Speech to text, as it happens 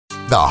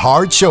The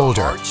Hard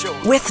Shoulder.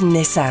 With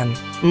Nissan.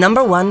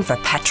 Number one for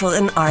petrol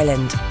in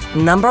Ireland.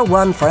 Number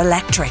one for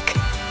electric.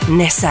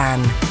 Nissan.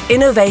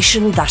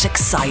 Innovation that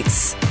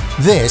excites.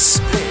 This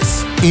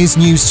is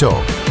News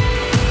Talk.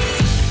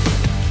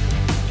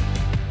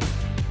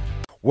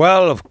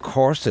 Well, of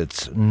course,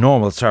 it's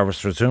normal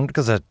service resumed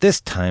because at this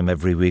time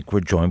every week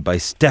we're joined by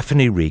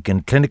Stephanie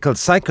Regan, clinical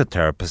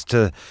psychotherapist,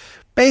 to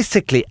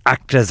basically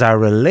act as our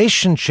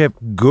relationship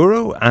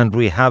guru. And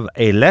we have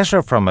a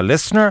letter from a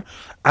listener.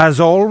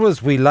 As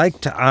always, we like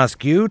to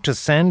ask you to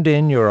send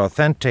in your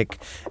authentic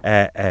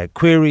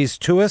queries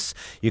to us.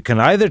 You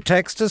can either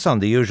text us on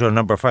the usual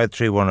number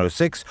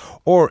 53106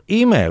 or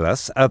email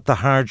us at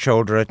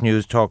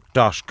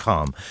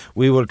thehardshoulder@newstalk.com.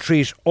 We will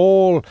treat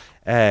all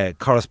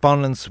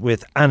correspondence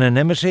with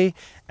anonymity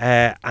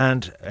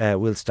and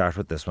we'll start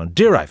with this one.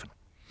 Dear Ivan,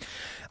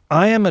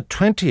 I am a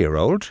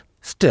 20-year-old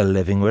still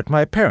living with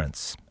my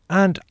parents,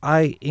 and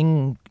I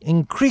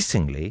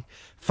increasingly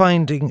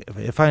finding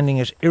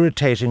it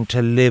irritating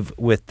to live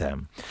with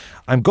them.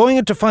 I'm going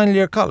into final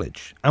year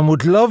college and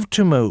would love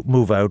to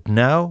move out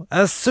now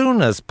as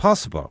soon as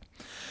possible.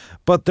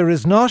 But there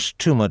is not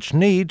too much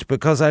need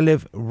because I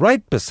live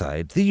right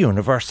beside the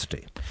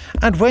university.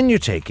 And when you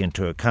take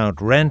into account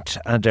rent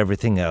and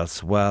everything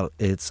else, well,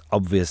 it's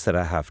obvious that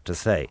I have to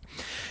say.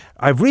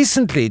 I've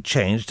recently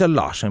changed a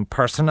lot in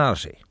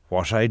personality,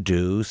 what I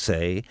do,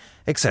 say,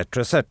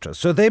 etc., etc.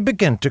 So they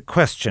begin to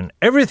question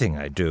everything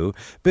I do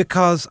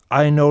because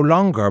I no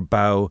longer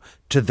bow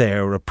to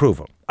their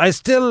approval. I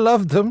still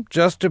love them,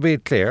 just to be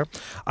clear.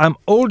 I'm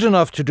old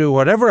enough to do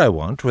whatever I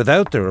want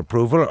without their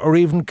approval or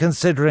even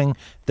considering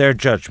their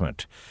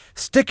judgment.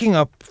 Sticking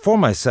up for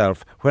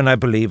myself when I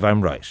believe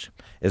I'm right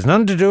is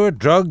none to do with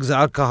drugs,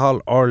 alcohol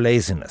or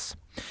laziness.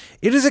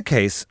 Is it a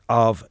case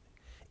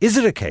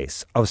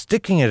of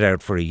sticking it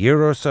out for a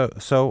year or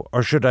so,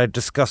 or should I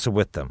discuss it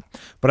with them?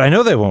 But I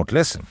know they won't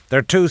listen.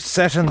 They're too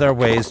set in their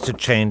ways to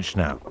change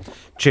now.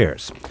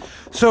 Cheers.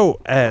 So,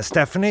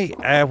 Stephanie,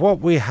 what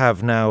we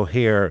have now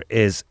here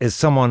is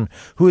someone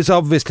who is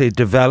obviously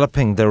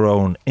developing their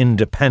own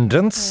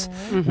independence.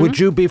 Mm-hmm. Would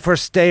you be for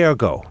stay or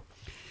go?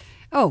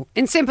 Oh,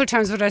 in simple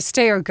terms, would I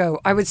stay or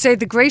go? I would say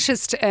the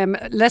greatest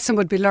lesson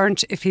would be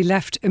learnt if he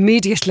left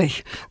immediately.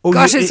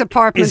 Got his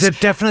apartment. Is it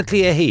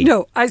definitely a he?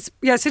 No,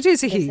 yes, it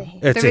is a he.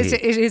 It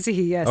is a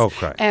he, yes.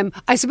 Okay.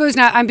 I suppose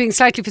now I'm being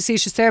slightly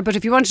facetious there, but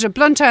if you wanted a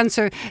blunt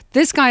answer,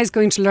 this guy is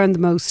going to learn the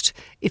most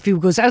if he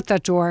goes out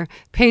that door,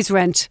 pays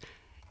rent,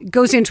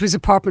 goes into his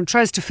apartment,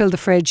 tries to fill the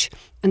fridge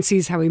and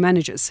sees how he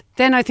manages.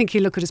 Then I think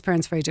he'll look at his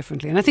parents very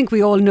differently. And I think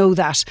we all know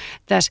that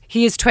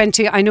he is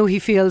 20. I know he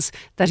feels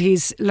that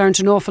he's learnt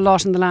an awful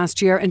lot in the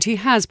last year, and he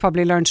has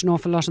probably learnt an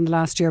awful lot in the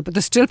last year, but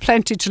there's still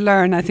plenty to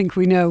learn, I think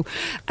we know.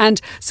 And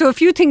so a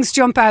few things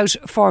jump out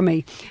for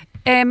me.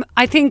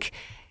 I think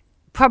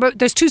probably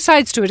there's two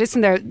sides to it,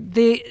 isn't there?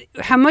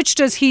 How much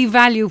does he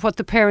value what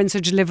the parents are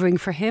delivering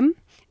for him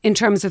in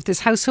terms of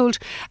this household?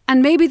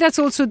 And maybe that's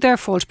also their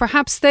fault.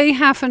 Perhaps they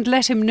haven't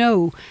let him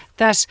know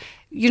that,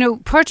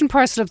 part and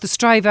parcel of the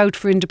strive out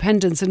for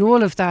independence and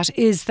all of that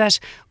is that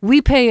we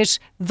pay it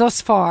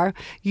thus far.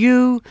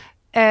 You,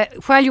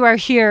 while you are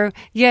here,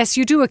 yes,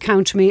 you do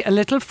account to me a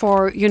little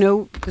for,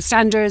 the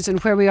standards and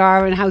where we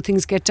are and how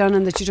things get done,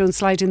 and that you don't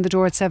slide in the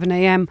door at 7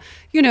 a.m.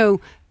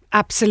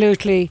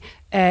 Absolutely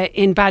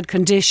in bad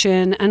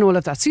condition and all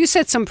of that. So you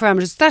set some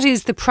parameters. That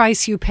is the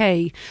price you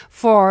pay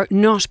for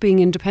not being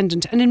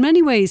independent. And in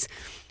many ways,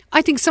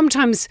 I think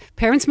sometimes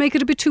parents make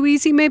it a bit too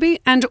easy maybe,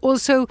 and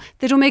also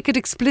they don't make it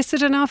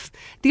explicit enough.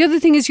 The other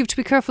thing is you have to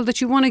be careful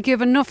that you want to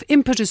give enough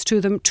impetus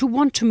to them to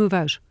want to move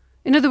out.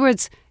 In other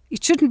words,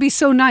 it shouldn't be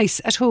so nice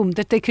at home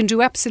that they can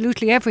do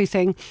absolutely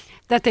everything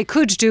that they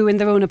could do in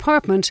their own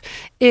apartment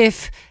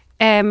if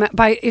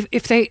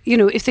they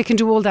can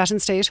do all that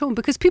and stay at home,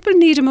 because people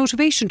need a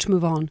motivation to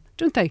move on,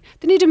 don't they?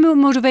 They need a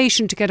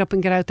motivation to get up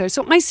and get out there.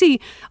 So I see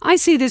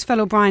this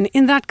fellow Brian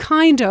in that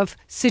kind of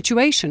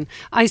situation.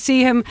 I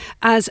see him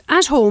as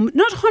at home,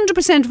 not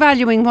 100%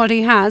 valuing what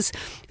he has,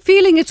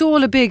 feeling it's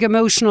all a big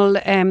emotional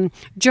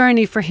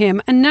journey for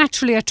him. And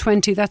naturally at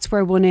 20, that's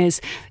where one is.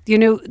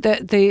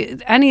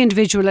 Any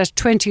individual at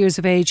 20 years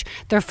of age,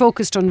 they're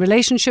focused on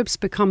relationships,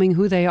 becoming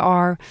who they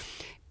are,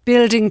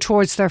 building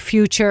towards their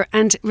future,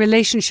 and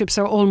relationships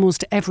are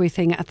almost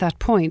everything at that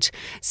point.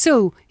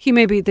 So he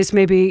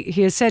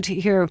has said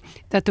here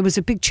that there was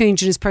a big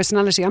change in his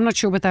personality. I'm not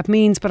sure what that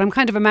means, but I'm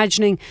kind of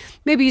imagining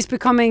maybe he's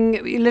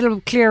becoming a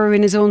little clearer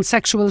in his own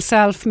sexual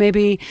self,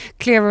 maybe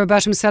clearer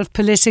about himself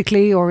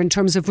politically or in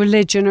terms of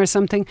religion or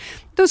something.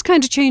 Those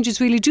kind of changes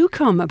really do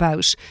come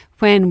about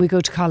when we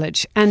go to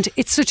college, and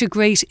it's such a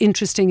great,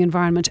 interesting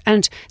environment,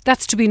 and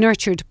that's to be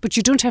nurtured, but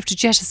you don't have to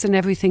jettison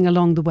everything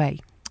along the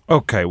way.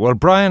 Okay, well,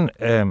 Brian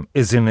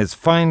is in his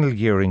final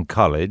year in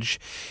college.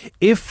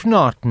 If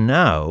not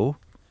now,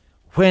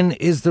 when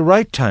is the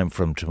right time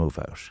for him to move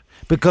out?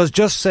 Because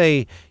just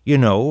say,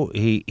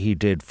 he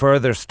did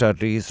further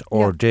studies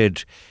or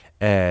did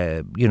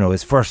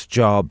his first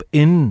job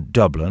in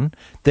Dublin.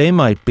 They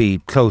might be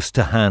close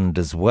to hand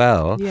as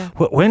well. Yeah.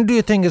 When do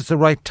you think is the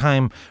right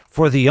time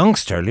for the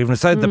youngster, leaving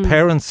aside the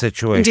parents'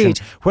 situation? Indeed.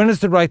 When is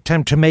the right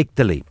time to make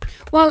the leap?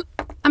 Well,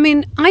 I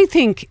mean, I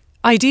think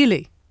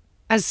ideally,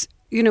 as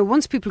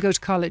once people go to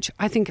college,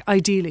 I think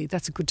ideally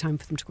that's a good time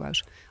for them to go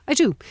out. I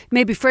do.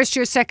 Maybe first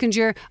year, second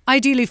year,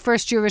 ideally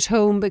first year at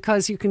home,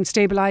 because you can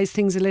stabilise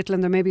things a little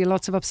and there may be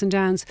lots of ups and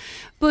downs.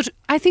 But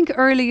I think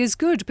early is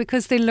good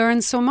because they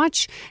learn so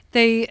much.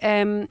 They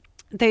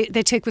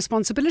take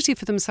responsibility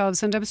for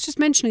themselves. And I was just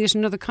mentioning it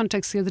in another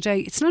context the other day.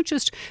 It's not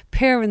just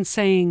parents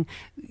saying,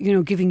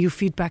 giving you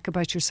feedback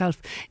about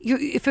yourself.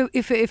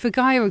 If a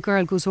guy or a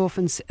girl goes off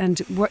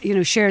and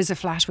shares a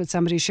flat with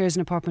somebody, shares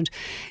an apartment,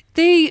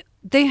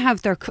 they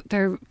have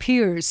their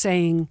peers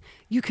saying,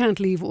 you can't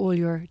leave all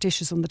your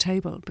dishes on the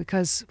table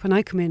because when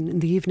I come in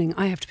the evening,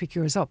 I have to pick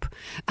yours up.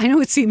 I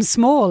know it seems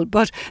small,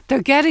 but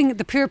they're getting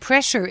the peer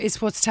pressure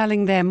is what's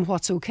telling them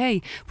what's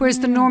okay. Whereas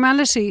the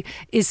normality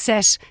is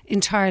set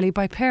entirely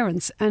by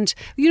parents. And,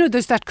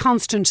 there's that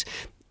constant,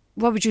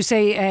 what would you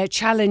say,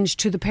 challenge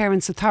to the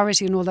parents'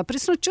 authority and all that. But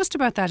it's not just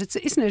about that,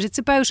 isn't it? It's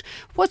about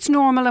what's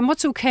normal and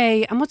what's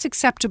okay and what's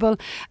acceptable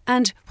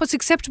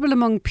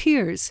among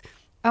peers.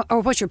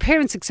 Or what your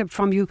parents accept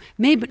from you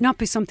may not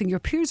be something your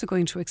peers are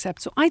going to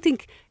accept. So I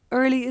think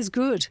early is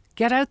good.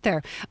 Get out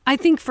there. I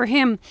think for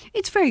him,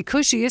 it's very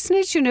cushy, isn't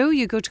it?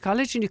 You go to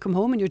college and you come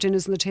home and your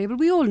dinner's on the table.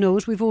 We all know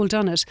it. We've all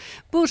done it.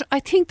 But I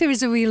think there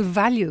is a real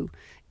value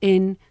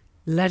in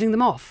letting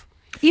them off.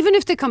 Even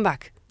if they come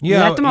back,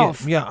 let them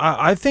off. Yeah,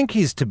 I think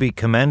he's to be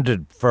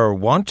commended for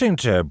wanting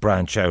to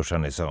branch out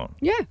on his own.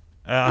 Yeah.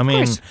 I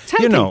mean,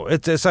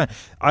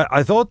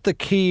 I thought the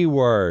key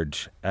word...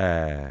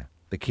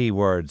 the key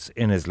words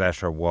in his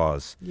letter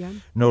was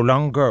no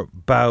longer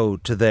bow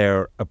to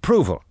their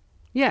approval.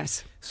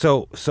 Yes.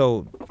 So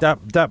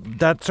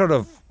that sort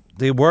of,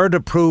 the word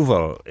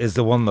approval is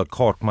the one that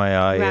caught my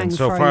eye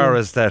insofar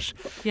as that,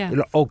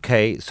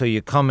 okay, so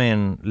you come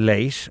in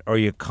late or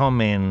you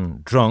come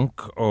in drunk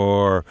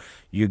or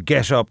you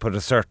get up at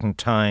a certain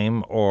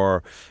time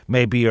or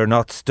maybe you're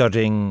not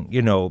studying,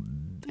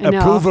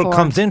 approval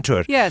comes into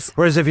it. Yes.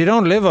 Whereas if you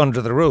don't live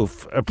under the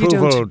roof,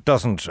 approval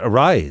doesn't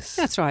arise.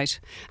 That's right.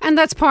 And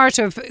that's part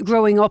of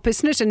growing up,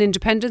 isn't it? And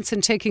independence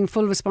and taking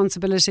full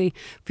responsibility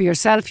for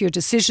yourself, your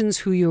decisions,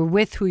 who you're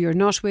with, who you're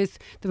not with,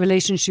 the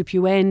relationship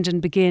you end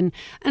and begin.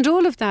 And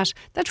all of that,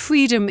 that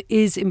freedom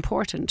is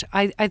important.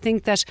 I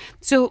think that,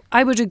 so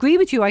I would agree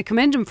with you. I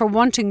commend him for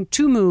wanting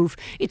to move.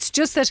 It's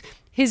just that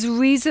his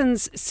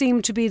reasons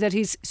seem to be that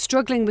he's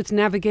struggling with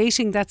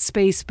navigating that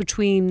space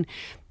between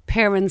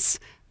parents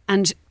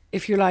and,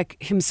 if you like,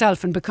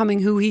 himself and becoming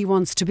who he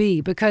wants to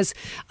be. Because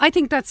I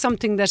think that's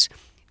something that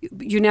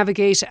you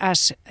navigate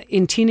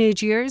in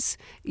teenage years,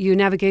 you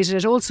navigate it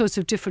at all sorts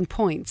of different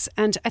points.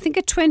 And I think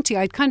at 20,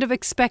 I'd kind of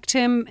expect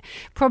him,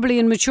 probably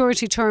in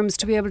maturity terms,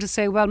 to be able to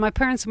say, well, my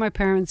parents are my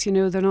parents,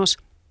 they're not...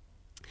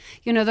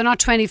 they're not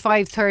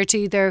 25,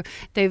 30,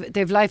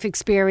 they've life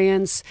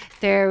experience,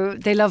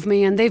 they love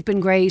me and they've been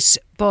great,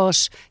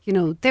 but,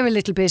 they're a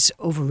little bit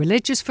over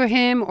religious for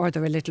him, or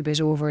they're a little bit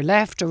over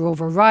left or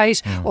over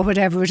right or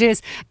whatever it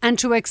is. And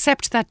to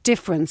accept that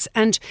difference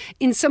and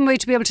in some way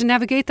to be able to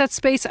navigate that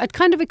space, I'd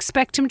kind of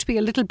expect him to be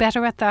a little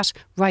better at that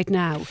right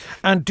now.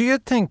 And do you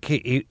think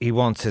he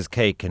wants his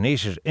cake and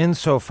eat it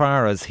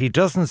insofar as he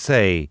doesn't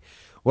say,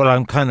 well,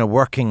 I'm kind of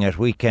working at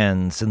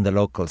weekends in the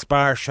local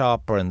spar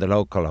shop or in the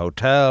local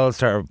hotel,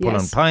 sort of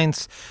pulling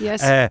pints.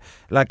 Yes.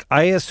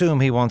 I assume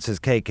he wants his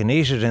cake and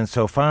eat it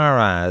insofar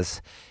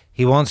as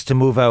he wants to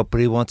move out,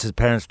 but he wants his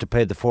parents to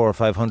pay the €400 or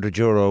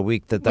 €500 a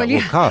week that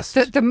will cost.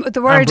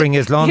 The word, and bring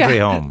his laundry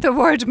home. The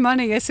word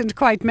money isn't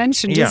quite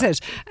mentioned, is it?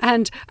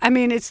 And I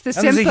mean, it's the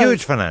simple. And it's a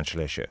huge financial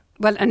issue.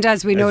 Well, and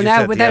as we know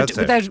now,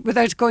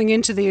 without going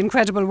into the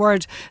incredible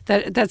word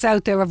that's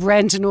out there of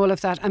rent and all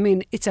of that, I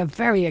mean, it's a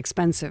very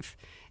expensive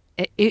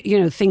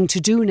thing to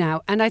do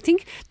now. And I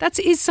think that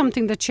is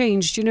something that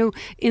changed,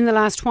 in the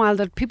last while,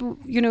 that people,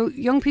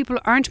 young people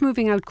aren't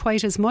moving out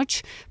quite as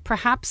much,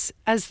 perhaps,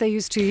 as they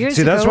used 2 years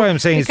ago. See, that's why I'm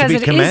saying he's to be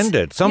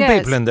commended. Some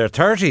people in their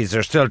 30s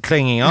are still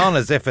clinging on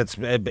as if it's,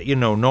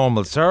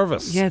 normal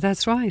service. Yeah,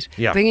 that's right.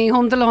 Yeah. Bringing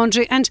home the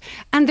laundry. And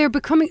they're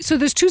becoming... So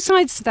there's two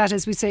sides to that,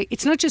 as we say.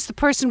 It's not just the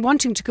person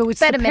wanting to go, it's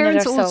the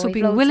parents also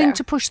being willing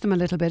to push them a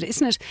little bit,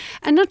 isn't it?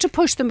 And not to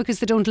push them because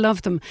they don't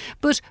love them,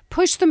 but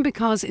push them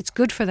because it's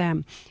good for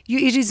them.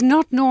 It is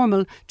not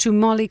normal to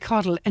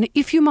mollycoddle. And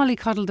if you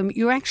mollycoddle them,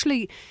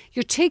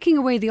 you're taking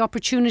away the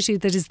opportunity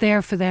that is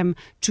there for them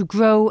to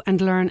grow and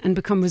learn and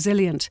become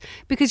resilient,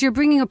 because you're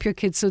bringing up your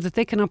kids so that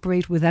they can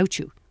operate without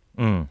you.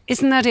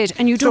 Isn't that it?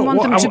 And you don't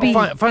want them to be...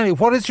 Finally,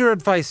 what is your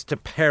advice to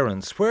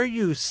parents where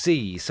you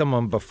see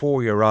someone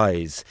before your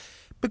eyes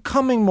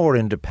becoming more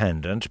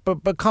independent,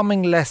 but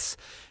becoming less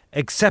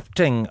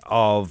accepting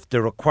of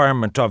the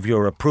requirement of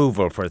your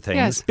approval for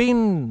things,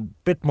 being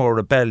a bit more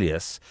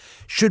rebellious?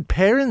 Should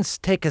parents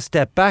take a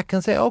step back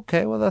and say,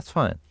 okay, well, that's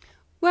fine?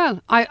 Well,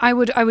 I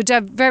would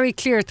have very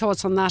clear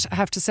thoughts on that, I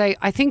have to say.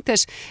 I think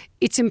that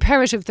it's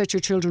imperative that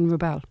your children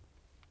rebel.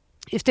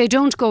 if they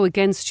don't go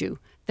against you,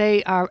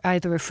 they are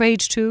either afraid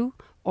to,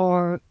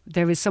 or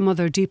there is some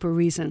other deeper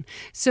reason.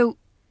 So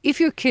if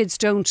your kids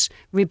don't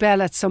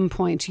rebel at some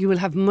point, you will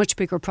have much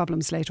bigger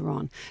problems later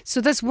on.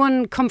 So that's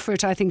one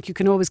comfort I think you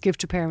can always give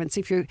to parents.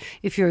 If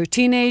you're a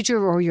teenager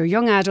or your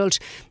young adult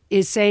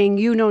is saying,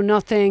 you know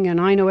nothing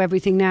and I know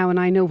everything now and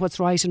I know what's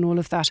right and all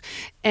of that,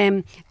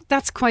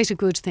 that's quite a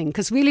good thing.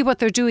 Because really what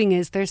they're doing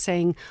is they're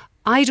saying,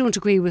 I don't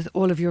agree with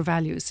all of your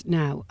values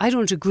now. I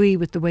don't agree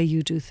with the way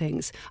you do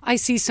things. I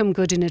see some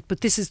good in it,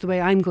 but this is the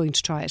way I'm going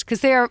to try it.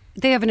 Because they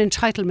have an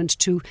entitlement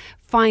to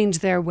find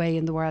their way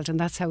in the world, and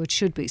that's how it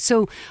should be.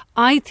 So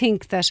I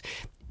think that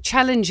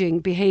challenging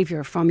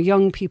behaviour from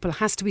young people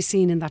has to be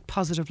seen in that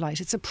positive light.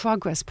 It's a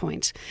progress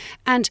point.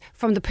 And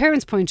from the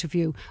parents' point of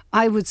view,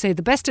 I would say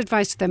the best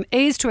advice to them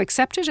is to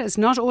accept it as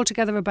not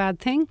altogether a bad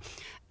thing.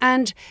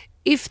 And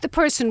if the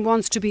person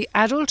wants to be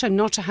adult and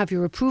not to have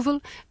your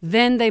approval,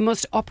 then they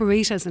must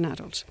operate as an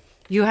adult.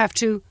 You have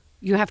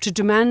to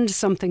demand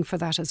something for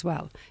that as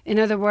well. In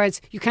other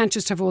words, you can't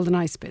just have all the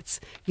nice bits.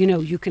 You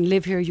know, you can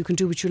live here, you can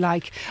do what you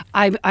like.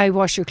 I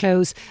wash your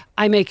clothes,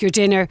 I make your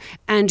dinner,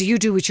 and you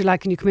do what you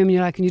like, and you come in when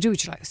you like, and you do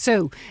what you like.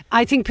 So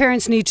I think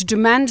parents need to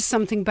demand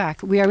something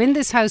back. We are in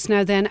this house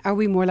now then, are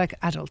we more like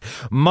adults?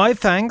 My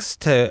thanks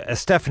to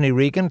Stephanie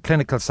Regan,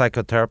 clinical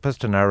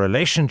psychotherapist and our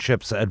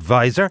relationships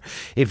advisor.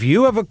 If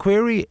you have a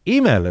query,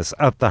 email us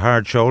at The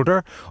Hard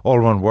Shoulder,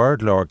 all one word,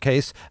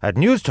 lowercase, at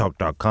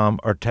newstalk.com,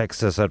 or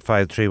text us at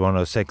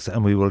 53106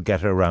 and we will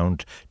get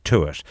around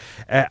to it.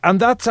 And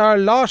that's our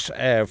lot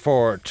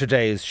for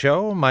today's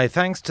show. My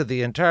thanks to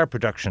the entire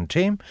production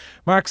team,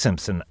 Mark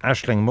Simpson,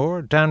 Aisling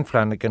Moore, Dan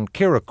Flanagan,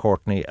 Ciara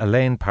Courtney,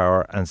 Elaine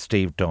Power and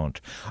Steve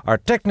Daunt. Our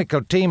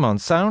technical team on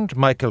sound,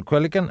 Michael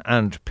Quilligan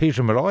and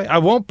Peter Malloy. I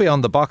won't be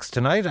on the box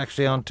tonight,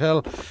 actually,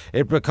 until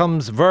it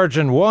becomes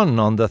Virgin 1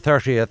 on the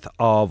 30th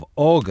of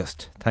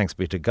August. Thanks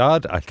be to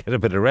God. I'll get a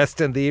bit of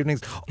rest in the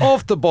evenings.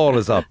 Off the Ball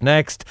is up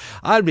next.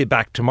 I'll be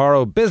back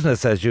tomorrow,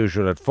 business as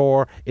usual at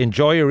 4.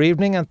 Enjoy your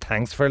evening and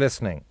thanks for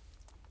listening.